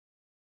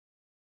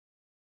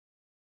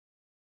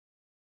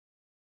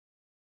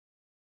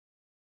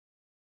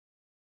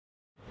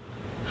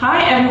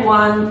Hi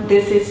everyone,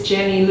 this is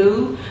Jenny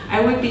Liu.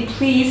 I would be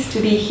pleased to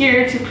be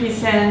here to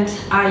present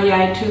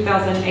IEI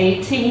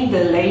 2018,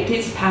 the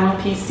latest panel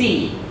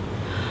PC.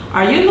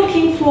 Are you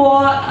looking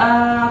for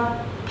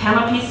a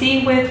panel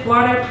PC with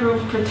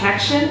waterproof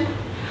protection?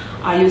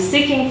 Are you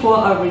seeking for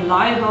a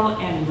reliable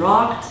and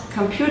rugged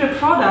computer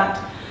product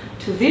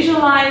to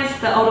visualize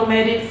the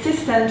automated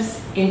systems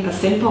in a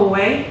simple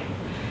way?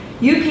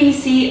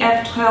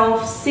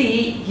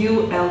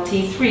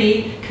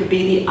 UPC-F12C-ULT3 could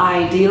be the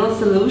ideal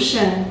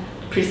solution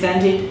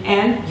presented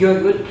and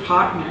your good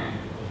partner.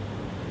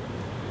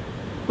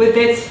 With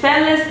its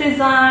fanless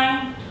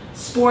design,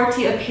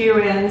 sporty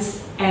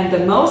appearance, and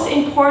the most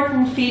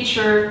important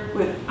feature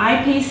with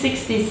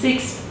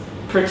IP66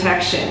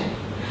 protection,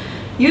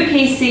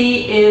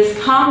 UPC is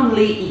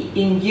commonly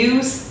in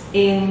use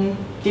in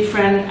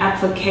different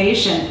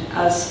applications,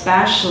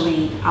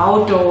 especially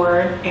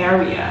outdoor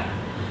area.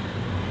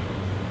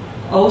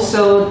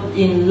 Also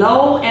in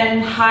low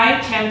and high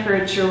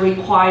temperature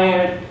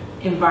required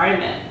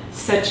environment,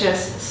 such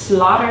as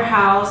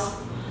slaughterhouse,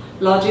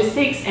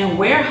 logistics and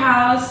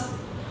warehouse,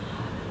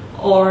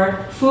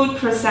 or food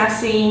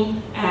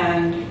processing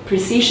and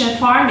precision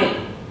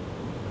farming.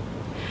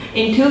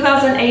 In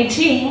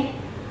 2018,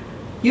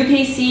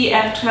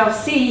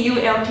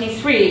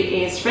 UPC-F12C-ULT3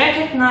 is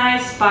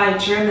recognized by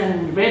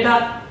German Red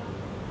Up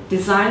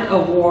Design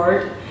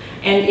Award,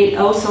 and it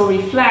also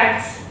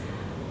reflects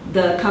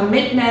the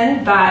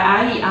commitment by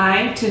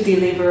IEI to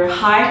deliver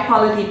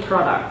high-quality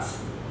products.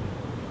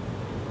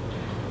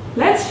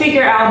 Let's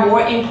figure out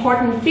more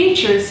important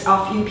features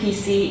of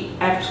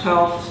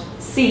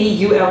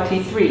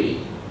UPC-F12C-ULT3.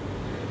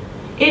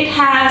 It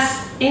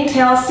has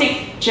Intel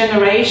 6th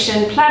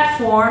generation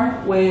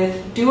platform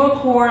with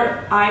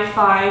dual-core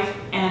i5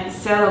 and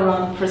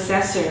Celeron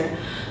processor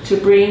to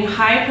bring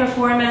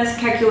high-performance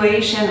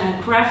calculation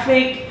and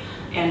graphic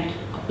and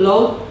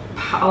low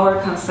power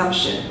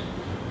consumption.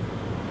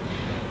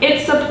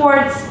 It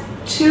supports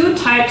two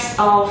types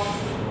of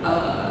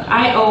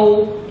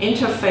I/O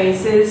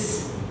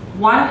interfaces.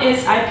 One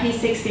is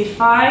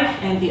IP65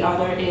 and the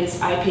other is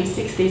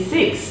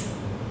IP66.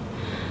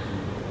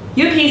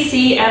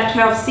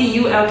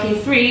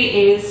 UPC-F12C-ULT3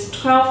 is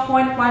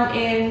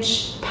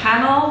 12.1-inch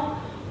panel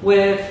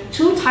with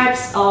two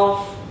types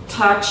of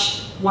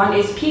touch. One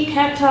is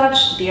PCAP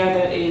touch, the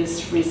other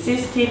is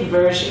resistive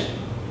version.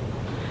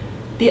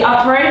 The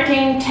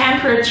operating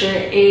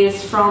temperature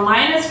is from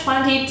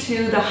 -20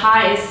 to the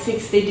highest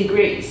 60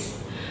 degrees.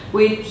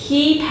 With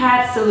heat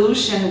pad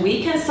solution,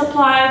 we can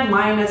supply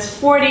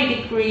 -40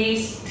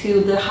 degrees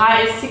to the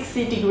highest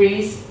 60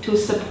 degrees to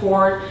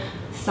support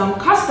some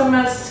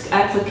customized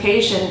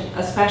application,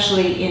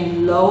 especially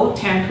in low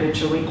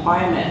temperature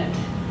requirement.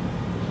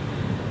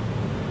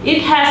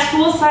 It has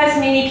full-size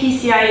mini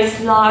PCIe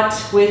slot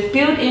with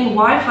built-in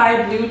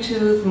Wi-Fi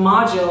Bluetooth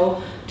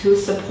module to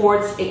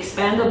support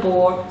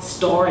expandable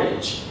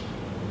storage.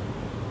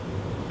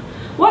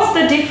 What's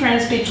the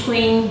difference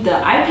between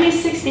the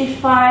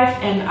IP65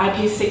 and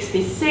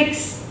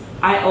IP66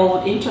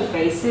 I/O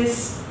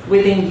interfaces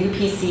within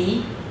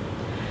UPC?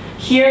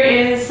 Here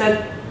is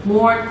a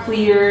more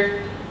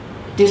clear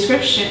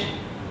description.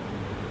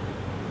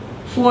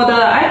 For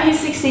the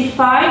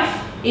IP65,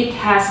 it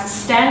has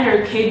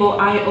standard cable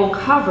I/O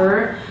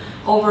cover,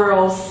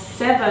 overall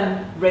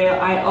 7 rail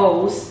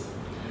I/Os.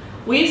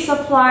 We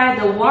supply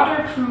the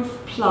waterproof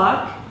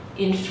plug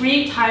in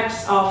 3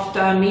 types of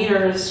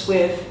diameters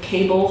with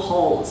cable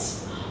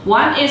holes.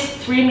 One is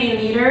 3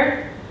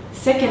 mm,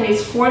 second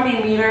is 4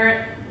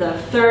 mm, the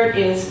third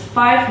is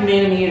 5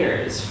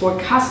 mm for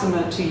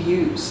customer to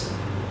use.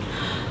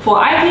 For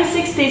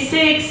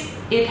IP66,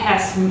 it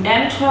has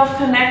M12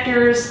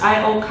 connectors,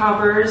 I/O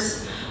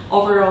covers,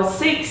 overall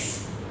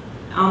 6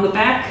 on the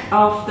back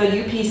of the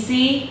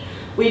UPC,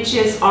 which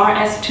is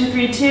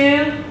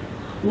RS232,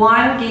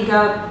 1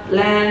 GB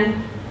LAN,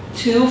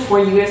 2 for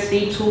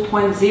USB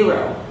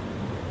 2.0.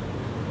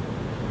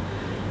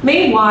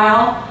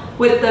 Meanwhile,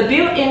 with the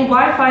built-in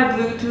Wi-Fi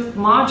Bluetooth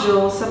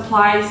module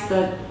supplies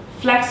the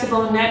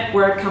flexible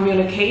network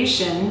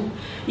communication,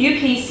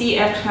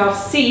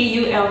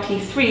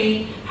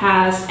 UPC-F12C-ULT3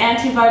 has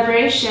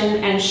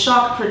anti-vibration and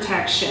shock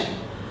protection.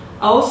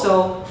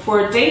 Also,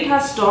 for data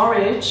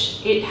storage,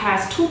 it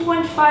has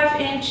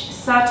 2.5-inch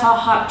SATA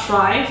hard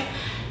drive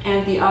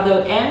and the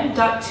other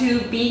M.2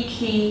 B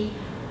key,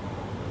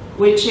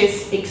 which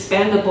is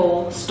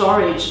expandable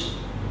storage.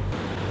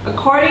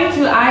 According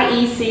to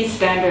IEC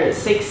standard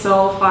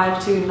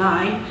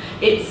 60529,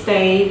 it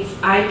states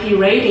IP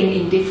rating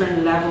in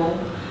different level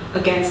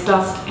against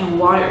dust and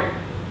water.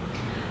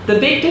 The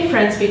big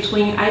difference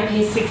between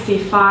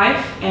IP65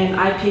 and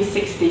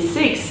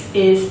IP66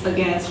 is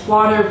against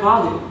water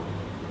volume.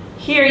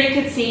 Here you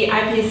can see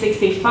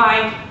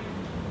IP65,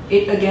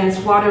 it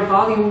against water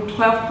volume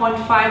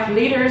 12.5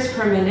 liters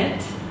per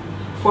minute.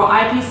 For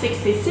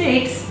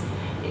IP66,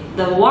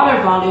 the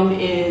water volume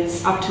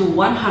is up to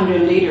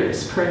 100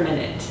 liters per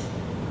minute.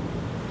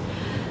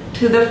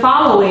 To the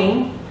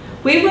following,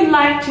 we would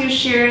like to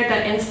share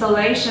the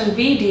installation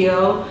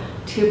video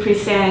to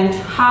present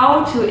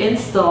how to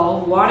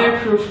install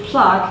waterproof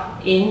plug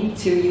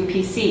into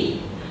UPC.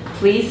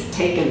 Please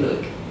take a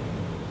look.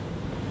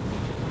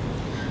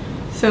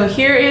 So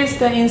here is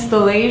the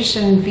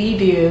installation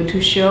video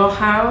to show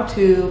how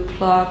to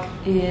plug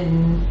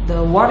in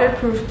the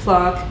waterproof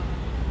plug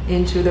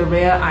into the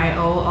rear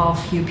I/O of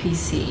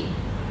UPC.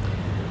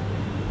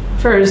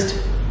 First,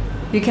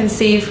 you can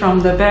see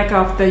from the back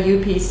of the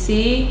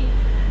UPC,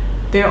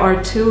 there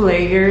are two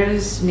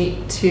layers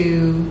need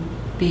to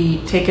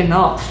be taken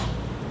off.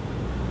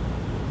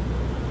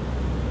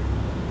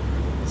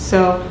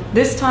 So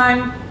this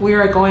time we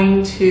are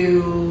going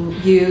to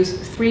use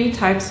three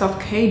types of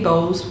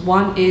cables.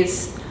 One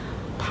is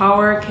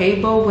power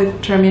cable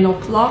with terminal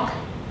plug.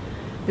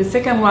 The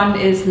second one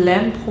is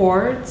LAN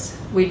ports,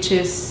 which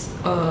is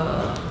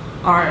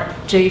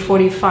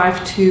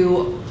RJ45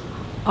 to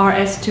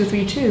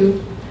RS232.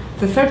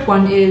 The third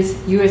one is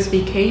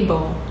USB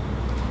cable.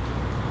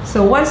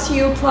 So once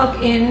you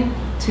plug in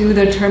to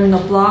the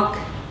terminal block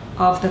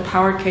of the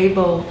power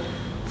cable,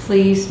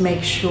 please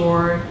make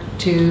sure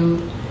to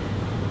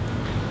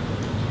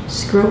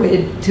screw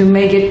it to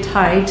make it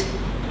tight.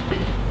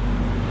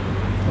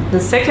 The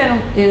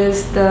second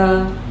is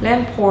the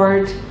LAN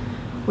port,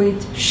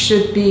 which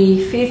should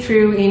be feed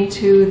through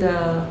into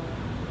the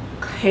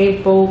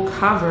cable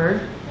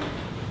cover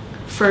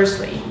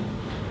firstly.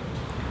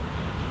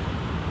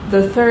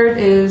 The third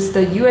is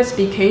the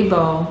USB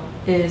cable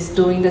is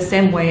doing the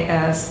same way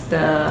as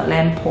the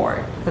LAN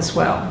port as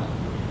well.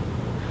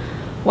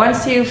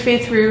 Once you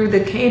feed through the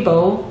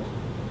cable,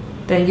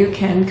 then you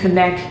can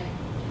connect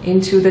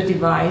into the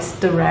device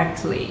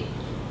directly.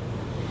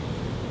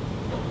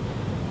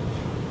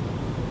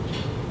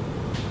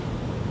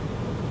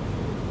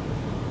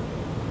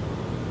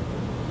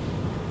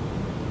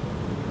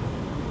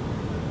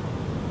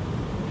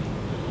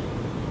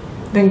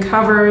 Then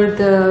cover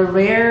the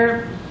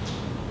rear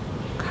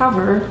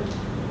cover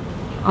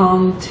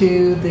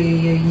onto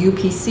the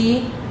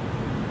UPC,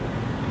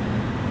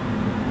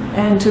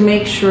 and to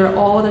make sure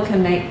all the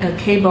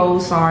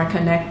cables are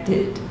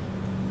connected.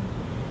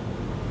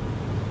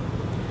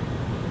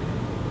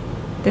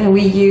 Then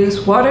we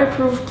use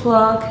waterproof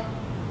plug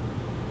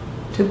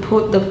to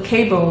put the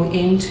cable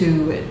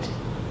into it.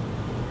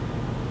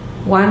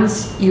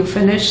 Once you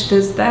finish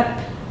this step,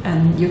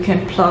 and you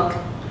can plug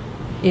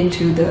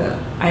into the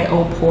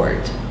I/O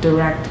port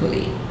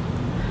directly.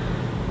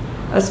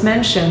 As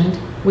mentioned,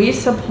 we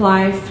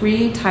supply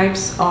three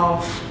types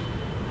of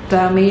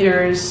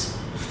diameters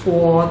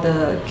for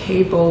the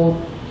cable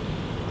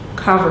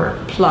cover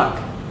plug.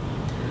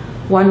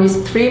 One is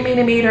 3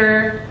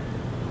 mm,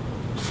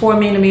 4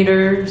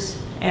 mm,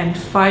 and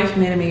 5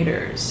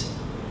 mm.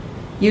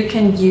 You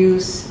can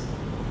use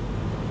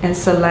and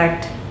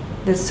select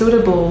the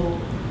suitable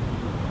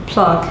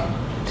plug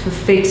to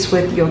fix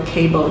with your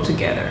cable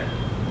together.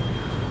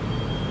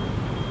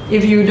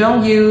 If you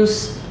don't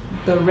use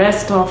the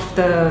rest of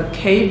the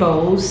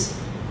cables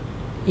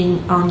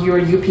on your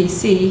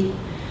UPC,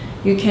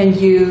 you can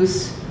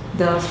use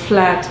the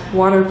flat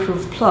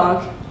waterproof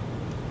plug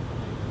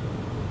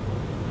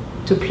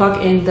to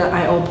plug in the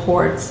I/O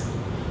ports.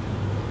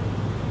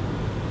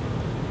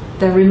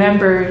 Then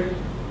remember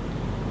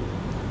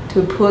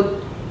to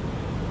put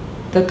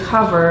the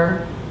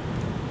cover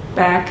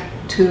back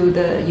to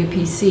the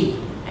UPC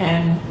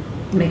and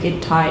make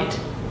it tight.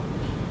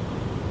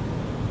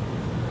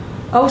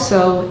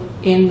 Also,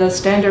 in the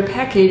standard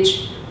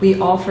package, we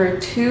offer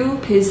 2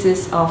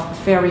 pieces of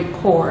ferrite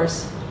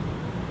cores,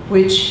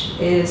 which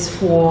is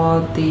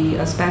for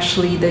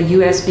especially the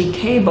USB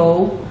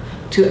cable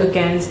to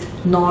against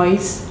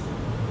noise.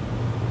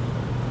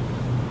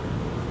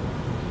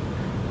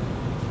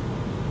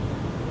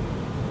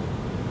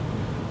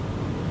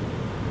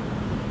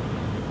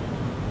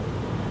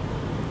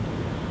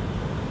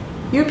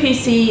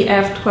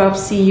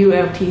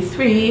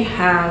 UPC-F12C-ULT3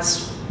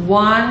 has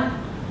one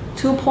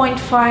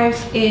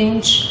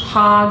 2.5-inch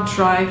hard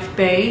drive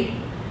bay,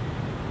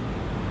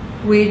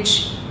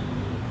 which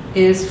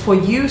is for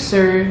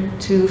user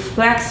to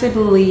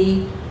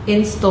flexibly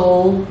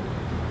install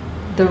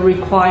the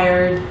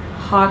required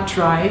hard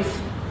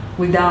drive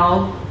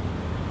without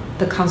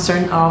the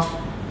concern of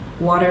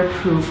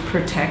waterproof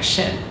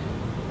protection.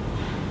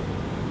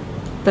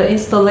 The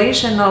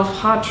installation of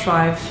hard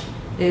drive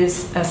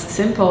is as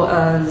simple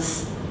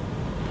as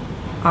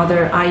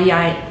other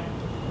IEI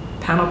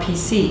panel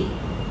PC.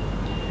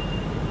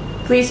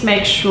 Please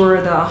make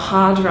sure the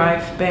hard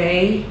drive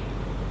bay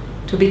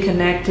to be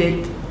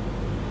connected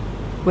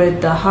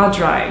with the hard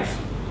drive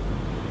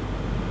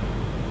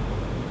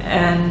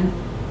and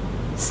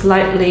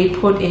slightly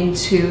put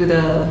into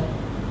the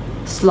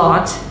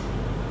slot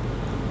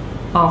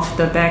of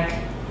the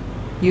back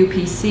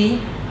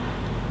UPC.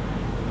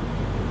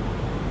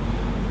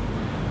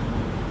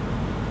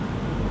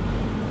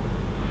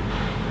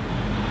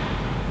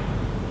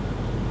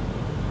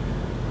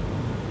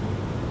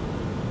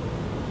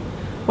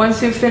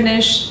 Once you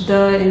finish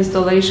the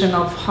installation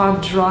of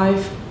hard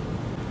drive,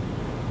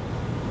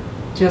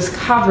 just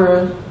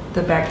cover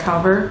the back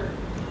cover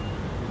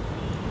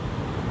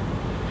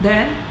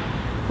Then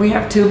we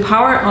have to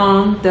power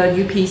on the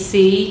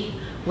UPC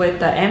with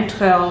the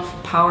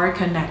M12 power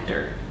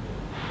connector.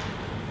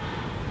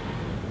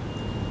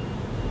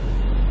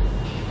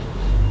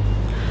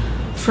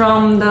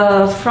 From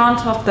the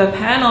front of the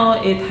panel,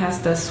 it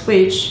has the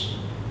switch.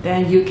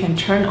 Then you can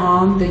turn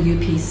on the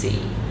UPC.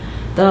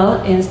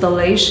 The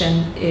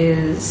installation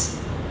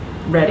is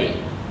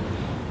ready.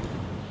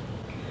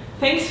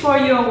 Thanks for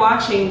your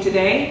watching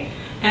today.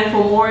 And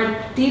for more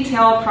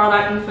detailed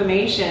product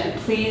information,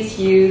 please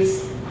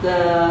use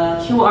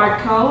the QR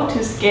code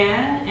to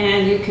scan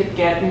and you could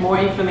get more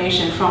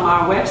information from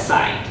our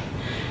website.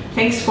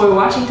 Thanks for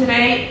watching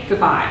today.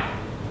 Goodbye.